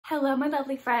Hello, my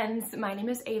lovely friends. My name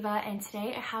is Ava, and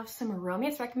today I have some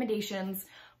romance recommendations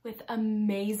with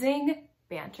amazing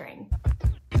bantering.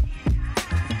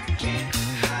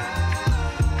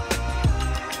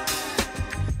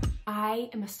 I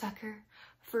am a sucker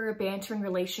for a bantering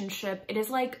relationship. It is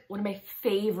like one of my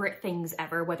favorite things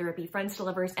ever, whether it be friends to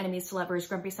lovers, enemies to lovers,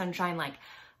 grumpy sunshine. Like,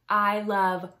 I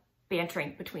love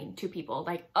bantering between two people.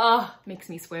 Like, makes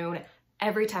me swoon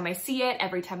every time I see it,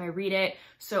 every time I read it.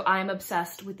 So I'm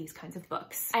obsessed with these kinds of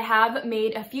books. I have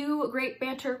made a few great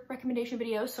banter recommendation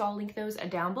videos, so I'll link those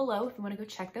down below if you want to go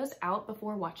check those out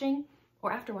before watching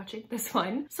or after watching this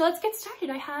one. So let's get started.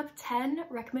 I have 10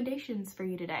 recommendations for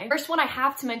you today. First one I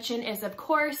have to mention is, of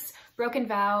course, Broken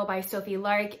Vow by Sophie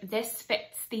Lark. This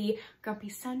fits the grumpy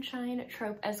sunshine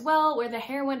trope as well, where the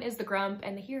heroine is the grump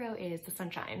and the hero is the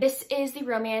sunshine. This is the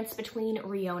romance between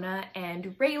Riona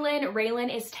and Raylan.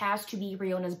 Raylan is tasked to be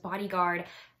Riona's bodyguard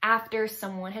after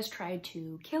someone has tried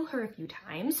to kill her a few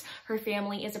times. Her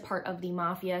family is a part of the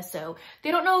mafia, so they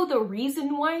don't know the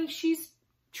reason why she's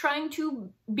trying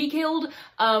to be killed,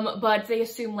 but they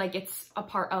assume like it's a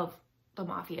part of the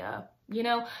mafia, you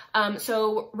know?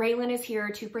 So Raylan is here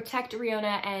to protect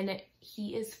Riona, and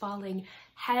he is falling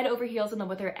head over heels in love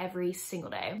with her every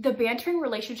single day. The bantering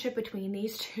relationship between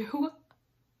these two,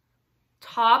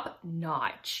 top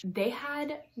notch. They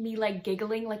had me like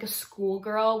giggling like a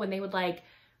schoolgirl when they would like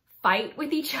fight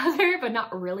with each other, but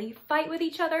not really fight with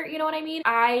each other, you know what I mean?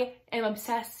 I am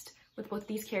obsessed with both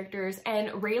these characters, and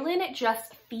Raylan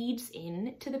just feeds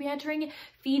into the bantering,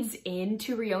 feeds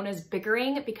into Riona's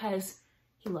bickering because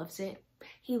he loves it.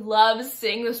 He loves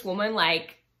seeing this woman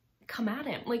like come at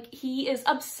him. Like, he is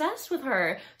obsessed with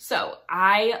her. So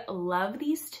I love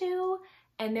these two,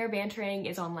 and their bantering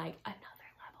is on like another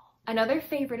level. Another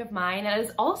favorite of mine that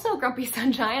is also Grumpy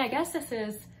Sunshine. I guess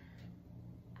this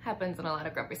happens in a lot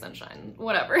of Grumpy Sunshine,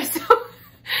 whatever. So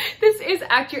this is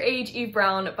Act Your Age, Eve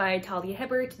Brown by Talia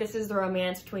Hibbert. This is the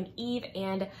romance between Eve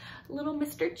and little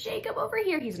Mr. Jacob over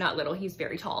here. He's not little, he's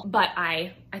very tall, but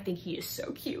I think he is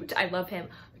so cute. I love him.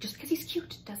 But just because he's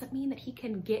cute doesn't mean that he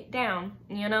can get down,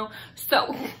 you know?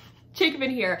 So Jacob in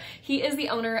here, he is the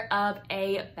owner of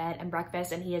a bed and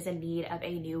breakfast, and he is in need of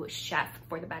a new chef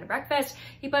for the bed and breakfast.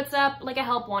 He puts up like a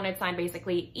help wanted sign,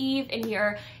 basically. Eve in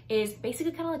here is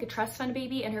basically kind of like a trust fund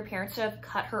baby, and her parents have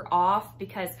cut her off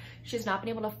because she's not been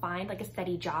able to find like a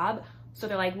steady job. So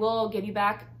they're like, we'll give you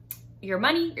back your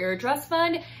money, your trust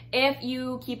fund, if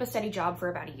you keep a steady job for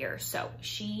about a year. So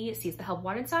she sees the help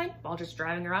wanted sign while just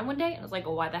driving around one day and was like,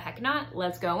 well, why the heck not?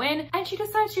 Let's go in. And she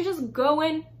decides to just go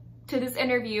in to this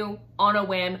interview on a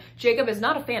whim. Jacob is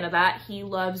not a fan of that. He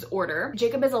loves order.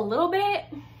 Jacob is a little bit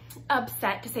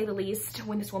upset, to say the least,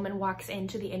 when this woman walks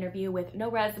into the interview with no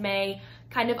resume,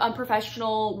 kind of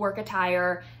unprofessional work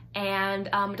attire, and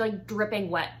like dripping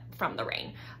wet from the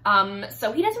rain.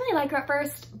 So he doesn't really like her at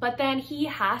first, but then he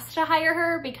has to hire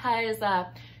her because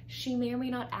she may or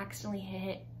may not accidentally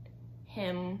hit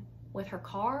him with her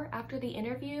car after the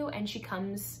interview, and she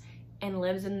comes and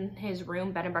lives in his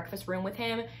room, bed and breakfast room with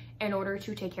him, in order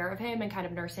to take care of him and kind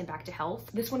of nurse him back to health.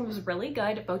 This one was really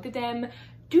good. Both of them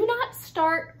do not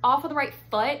start off on the right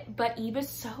foot, but Eve is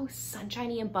so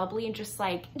sunshiny and bubbly and just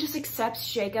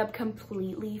accepts Jacob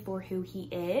completely for who he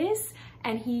is.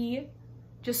 And he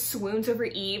just swoons over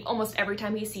Eve almost every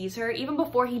time he sees her. Even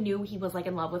before he knew he was like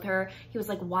in love with her, he was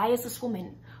like, why is this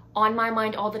woman on my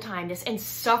mind all the time? This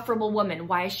insufferable woman,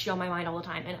 why is she on my mind all the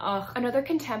time? And another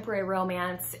contemporary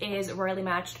romance is Royally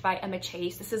Matched by Emma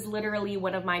Chase. This is literally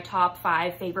one of my top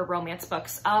 5 favorite romance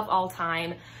books of all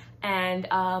time. And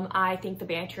I think the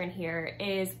banter in here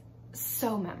is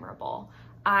so memorable.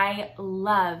 I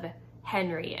love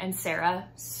Henry and Sarah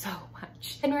so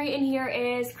much. Henry in here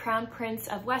is Crown Prince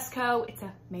of Westco. It's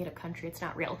a made-up country, it's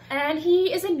not real. And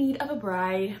he is in need of a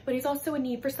bride, but he's also in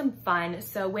need for some fun.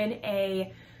 So when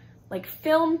a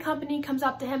film company comes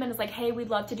up to him and is like, hey, we'd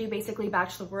love to do basically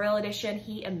Bachelor Royal Edition,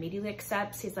 he immediately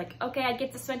accepts. He's like, okay, I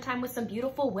get to spend time with some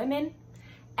beautiful women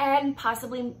and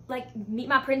possibly like meet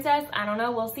my princess. I don't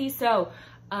know, we'll see. So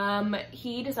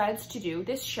he decides to do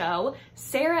this show.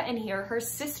 Sarah in here, her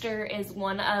sister is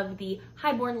one of the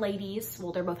highborn ladies.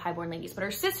 Well, they're both highborn ladies, but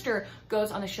her sister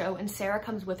goes on the show, and Sarah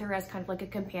comes with her as kind of like a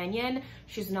companion.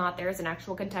 She's not there as an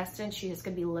actual contestant. She's just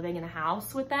gonna be living in the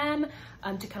house with them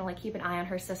to kind of like keep an eye on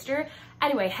her sister.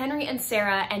 Anyway, Henry and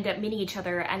Sarah end up meeting each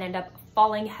other and end up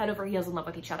falling head over heels in love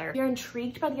with each other. You're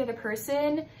intrigued by the other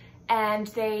person, and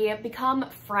they become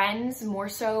friends more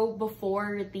so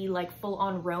before the like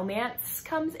full-on romance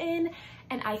comes in.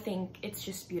 And I think it's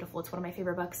just beautiful. It's one of my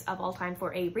favorite books of all time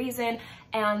for a reason.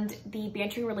 And the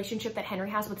bantering relationship that Henry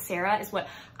has with Sarah is what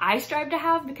I strive to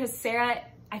have, because Sarah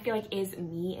I feel like is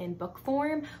me in book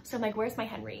form. So I'm like, where's my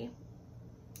Henry?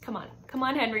 Come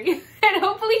on Henry. And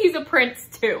hopefully he's a prince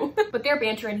too. But their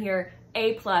banter in here,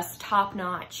 A+, top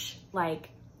notch, like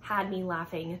had me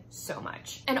laughing so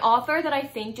much. An author that I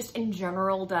think just in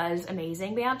general does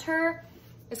amazing banter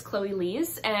is Chloe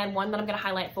Lee's, and one that I'm gonna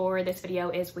highlight for this video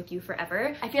is With You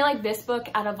Forever. I feel like this book,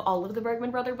 out of all of the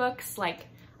Bergman Brother books, like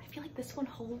I feel like this one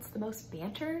holds the most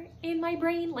banter in my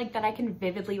brain, like that I can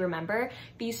vividly remember.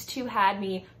 These two had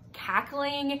me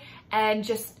cackling and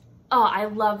just, oh, I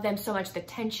love them so much. The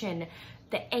tension,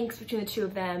 the angst between the two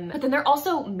of them. But then they're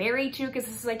also married too, because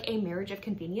this is like a marriage of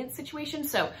convenience situation.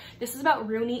 So this is about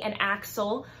Rooney and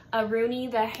Axel. Rooney,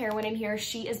 the heroine in here,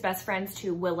 she is best friends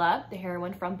to Willa, the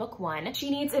heroine from book 1. She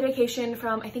needs a vacation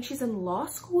from, I think she's in law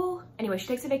school. Anyway, she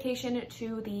takes a vacation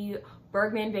to the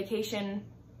Bergman vacation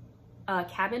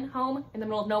cabin home in the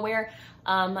middle of nowhere.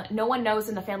 No one knows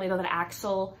in the family though that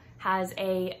Axel has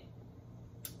a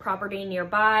property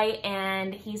nearby,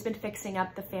 and he's been fixing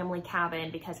up the family cabin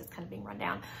because it's kind of being run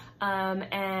down.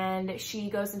 And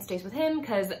she goes and stays with him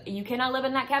because you cannot live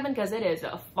in that cabin because it is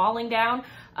falling down.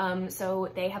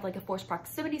 So they have like a forced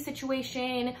proximity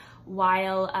situation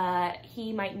while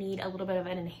he might need a little bit of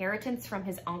an inheritance from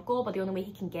his uncle, but the only way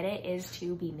he can get it is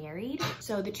to be married.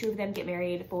 So the two of them get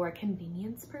married for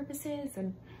convenience purposes,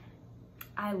 and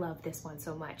I love this one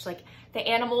so much. Like the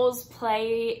animals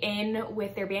play in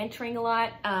with their bantering a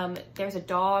lot. There's a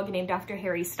dog named after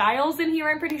Harry Styles in here,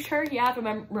 I'm pretty sure. Yeah, if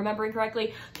I'm remembering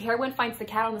correctly. The heroine finds the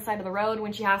cat on the side of the road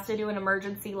when she has to do an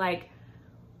emergency like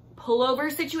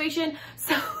pullover situation.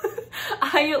 So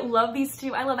I love these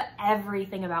two. I love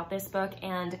everything about this book,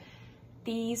 and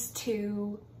these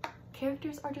two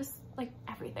characters are just like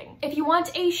everything. If you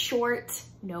want a short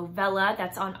novella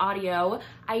that's on audio,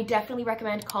 I definitely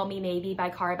recommend Call Me Maybe by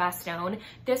Cara Bastone.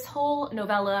 This whole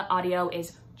novella audio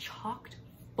is chocked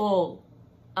full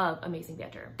of amazing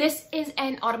banter. This is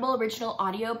an Audible original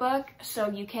audiobook, so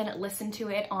you can listen to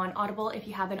it on Audible if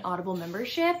you have an Audible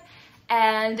membership.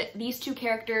 And these two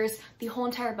characters, the whole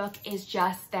entire book is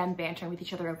just them bantering with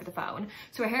each other over the phone.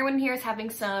 So our heroine here is having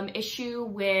some issue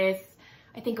with,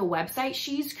 I think, a website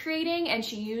she's creating, and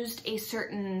she used a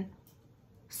certain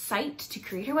site to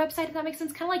create her website, if that makes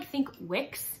sense. Kind of like think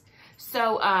Wix.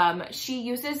 So she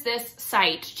uses this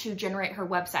site to generate her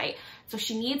website. So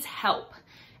she needs help,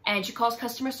 and she calls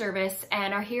customer service,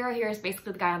 and our hero here is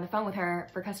basically the guy on the phone with her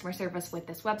for customer service with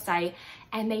this website,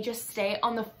 and they just stay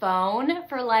on the phone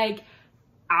for like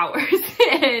hours.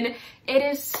 And it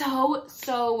is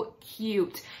so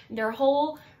cute. Their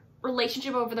whole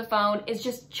relationship over the phone is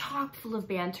just chock full of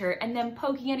banter and them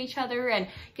poking at each other and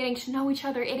getting to know each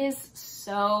other. It is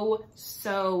so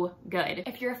good.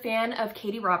 If you're a fan of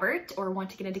Katie Robert or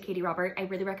want to get into Katie Robert, I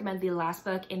really recommend the last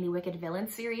book in the Wicked Villain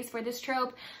series for this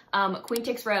trope. Queen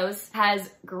Takes Rose has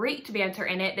great banter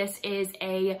in it. This is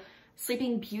a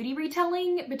Sleeping Beauty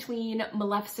retelling between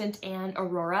Maleficent and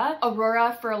Aurora.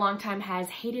 Aurora for a long time has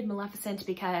hated Maleficent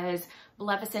because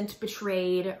Maleficent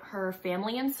betrayed her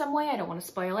family in some way. I don't want to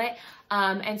spoil it.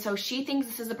 And so she thinks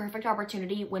this is the perfect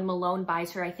opportunity when Malone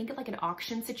buys her, I think at like an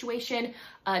auction situation,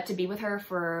 to be with her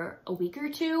for a week or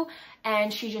two.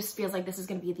 And she just feels like this is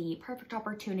going to be the perfect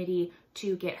opportunity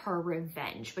to get her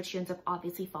revenge, but she ends up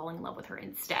obviously falling in love with her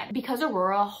instead. Because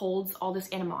Aurora holds all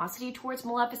this animosity towards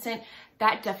Maleficent,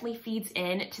 that definitely feeds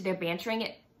in to their bantering.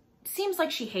 It seems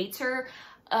like she hates her,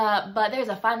 but there's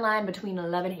a fine line between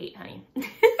love and hate, honey.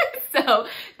 So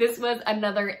this was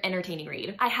another entertaining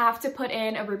read. I have to put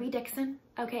in a Ruby Dixon.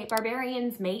 Okay,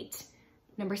 Barbarian's Mate,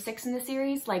 number 6 in the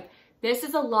series. Like, this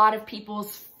is a lot of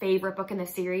people's favorite book in the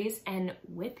series, and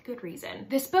with good reason.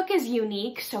 This book is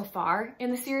unique so far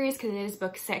in the series because it is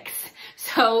book 6.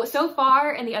 So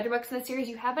far in the other books in the series,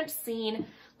 you haven't seen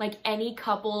like any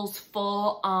couples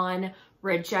full on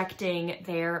rejecting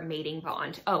their mating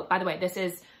bond. Oh, by the way, this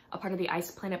is a part of the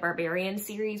Ice Planet Barbarian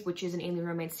series, which is an alien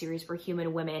romance series where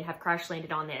human women have crash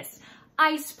landed on this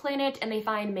ice planet and they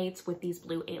find mates with these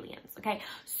blue aliens, okay?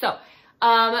 So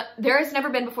there has never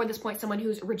been before this point someone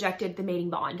who's rejected the mating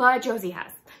bond, but Josie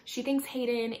has. She thinks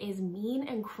Hayden is mean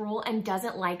and cruel and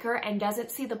doesn't like her and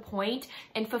doesn't see the point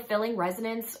in fulfilling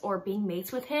resonance or being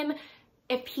mates with him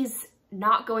if he's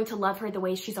not going to love her the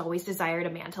way she's always desired a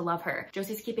man to love her.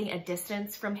 Josie's keeping a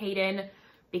distance from Hayden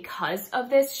because of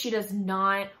this. She does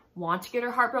not want to get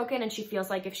her heart broken, and she feels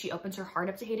like if she opens her heart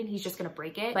up to Hayden, he's just gonna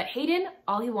break it. But Hayden,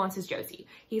 all he wants is Josie.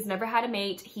 He's never had a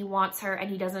mate, he wants her, and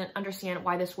he doesn't understand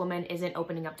why this woman isn't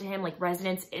opening up to him. Like,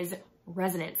 resonance is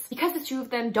resonance. Because the two of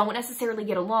them don't necessarily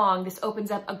get along, this opens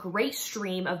up a great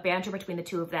stream of banter between the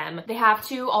two of them. They have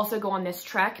to also go on this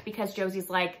trek because Josie's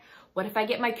like, what if I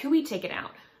get my cooey taken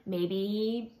out?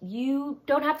 maybe you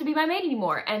don't have to be my mate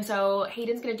anymore. And so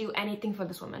Hayden's gonna do anything for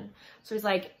this woman. So he's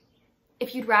like,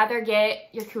 if you'd rather get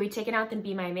your kui taken out than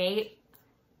be my mate,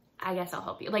 I guess I'll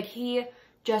help you. Like, he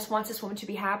just wants this woman to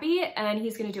be happy, and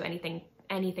he's gonna do anything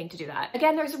to do that.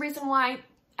 Again, there's a reason why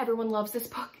everyone loves this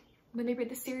book when they read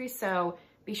this series, so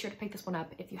be sure to pick this one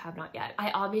up if you have not yet.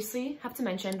 I obviously have to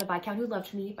mention The Viscount Who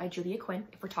Loved Me by Julia Quinn,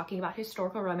 if we're talking about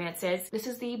historical romances. This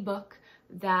is the book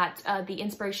that the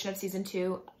inspiration of season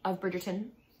 2 of Bridgerton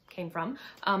came from.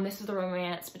 This is the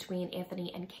romance between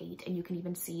Anthony and Kate, and you can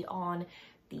even see on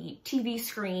the TV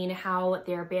screen how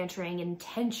they're bantering in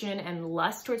tension and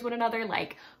lust towards one another,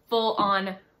 like full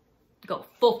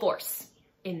force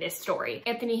in this story.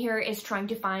 Anthony here is trying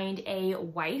to find a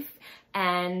wife,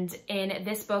 and in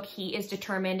this book he is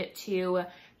determined to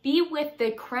be with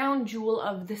the crown jewel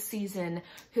of the season,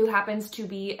 who happens to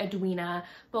be Edwina.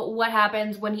 But what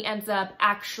happens when he ends up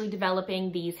actually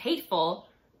developing these hateful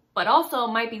but also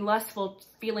might be lustful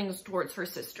feelings towards her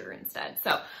sister instead?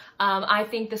 So I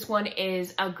think this one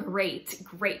is a great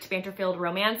banter-filled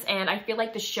romance, and I feel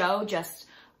like the show just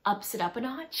ups it up a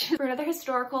notch. For another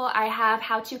historical, I have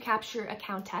How to Capture a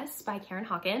Countess by Karen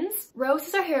Hawkins. Rose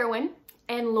is our heroine,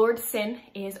 and Lord Sin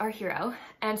is our hero.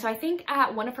 And so I think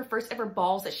at one of her first ever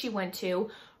balls that she went to,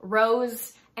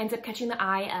 Rose ends up catching the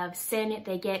eye of Sin.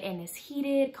 They get in this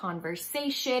heated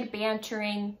conversation,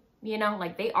 bantering, you know,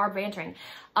 like they are bantering.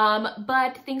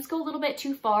 But things go a little bit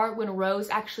too far when Rose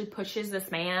actually pushes this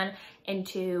man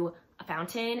into a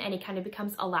fountain, and he kind of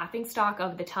becomes a laughingstock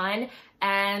of the ton.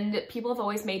 And people have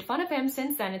always made fun of him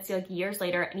since then. It's like years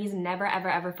later, and he's never,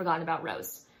 ever forgotten about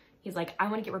Rose. He's like, I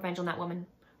want to get revenge on that woman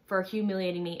for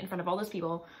humiliating me in front of all those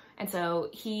people. And so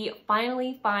he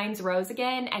finally finds Rose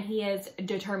again, and he is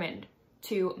determined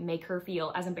to make her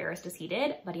feel as embarrassed as he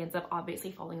did, but he ends up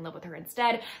obviously falling in love with her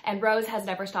instead. And Rose has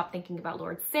never stopped thinking about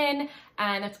Lord Sin,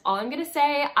 and that's all I'm gonna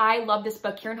say. I love this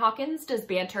book. Karen Hawkins does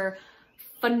banter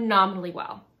phenomenally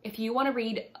well. If you want to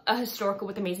read a historical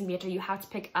with amazing banter, you have to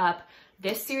pick up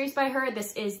this series by her.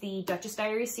 This is the Duchess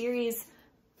Diaries series.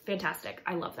 Fantastic.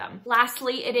 I love them.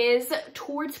 Lastly, it is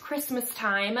towards Christmas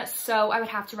time, so I would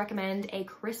have to recommend a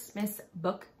Christmas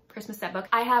set book.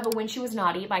 I have When She Was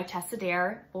Naughty by Tessa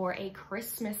Dare for a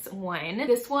Christmas one.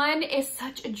 This one is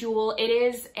such a jewel. It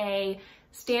is a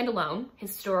standalone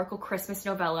historical Christmas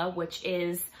novella, which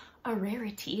is a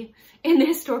rarity in the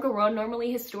historical world.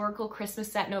 Normally historical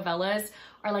Christmas set novellas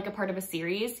are like a part of a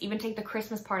series. Even take the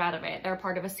Christmas part out of it, they're a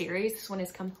part of a series. This one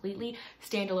is completely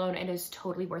standalone and is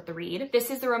totally worth the read.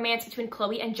 This is the romance between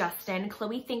Chloe and Justin.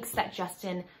 Chloe thinks that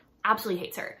Justin absolutely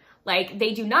hates her. Like,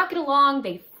 they do not get along,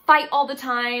 they fight all the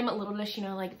time. Little does she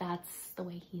know, like, that's the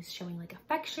way he's showing like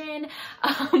affection.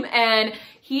 And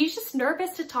he's just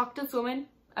nervous to talk to this woman,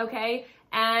 okay?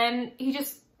 And he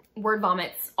just word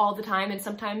vomits all the time, and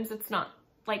sometimes it's not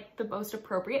like the most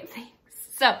appropriate things.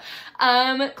 So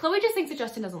Chloe just thinks that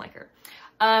Justin doesn't like her.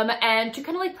 And to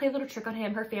kind of like play a little trick on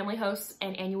him, her family hosts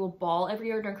an annual ball every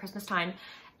year during Christmas time.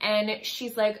 And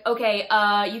she's like, okay,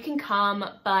 you can come,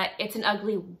 but it's an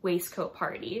ugly waistcoat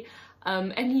party.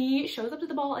 And he shows up to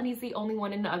the ball, and he's the only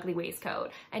one in an ugly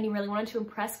waistcoat. And he really wanted to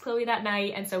impress Chloe that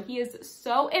night. And so he is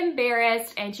so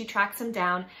embarrassed, and she tracks him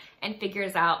down and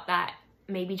figures out that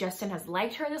maybe Justin has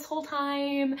liked her this whole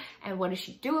time, and what does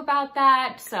she do about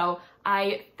that? So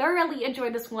I thoroughly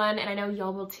enjoyed this one, and I know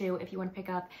y'all will too if you want to pick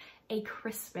up a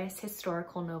Christmas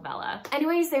historical novella.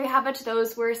 Anyways, there you have it.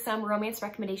 Those were some romance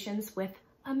recommendations with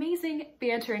amazing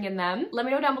bantering in them. Let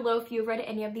me know down below if you've read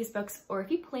any of these books or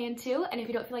if you plan to, and if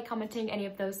you don't feel like commenting any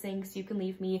of those things, you can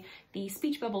leave me the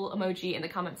speech bubble emoji in the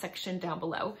comment section down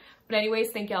below. But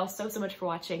anyways, thank y'all so much for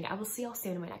watching. I will see y'all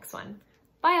soon in my next one.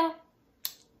 Bye y'all!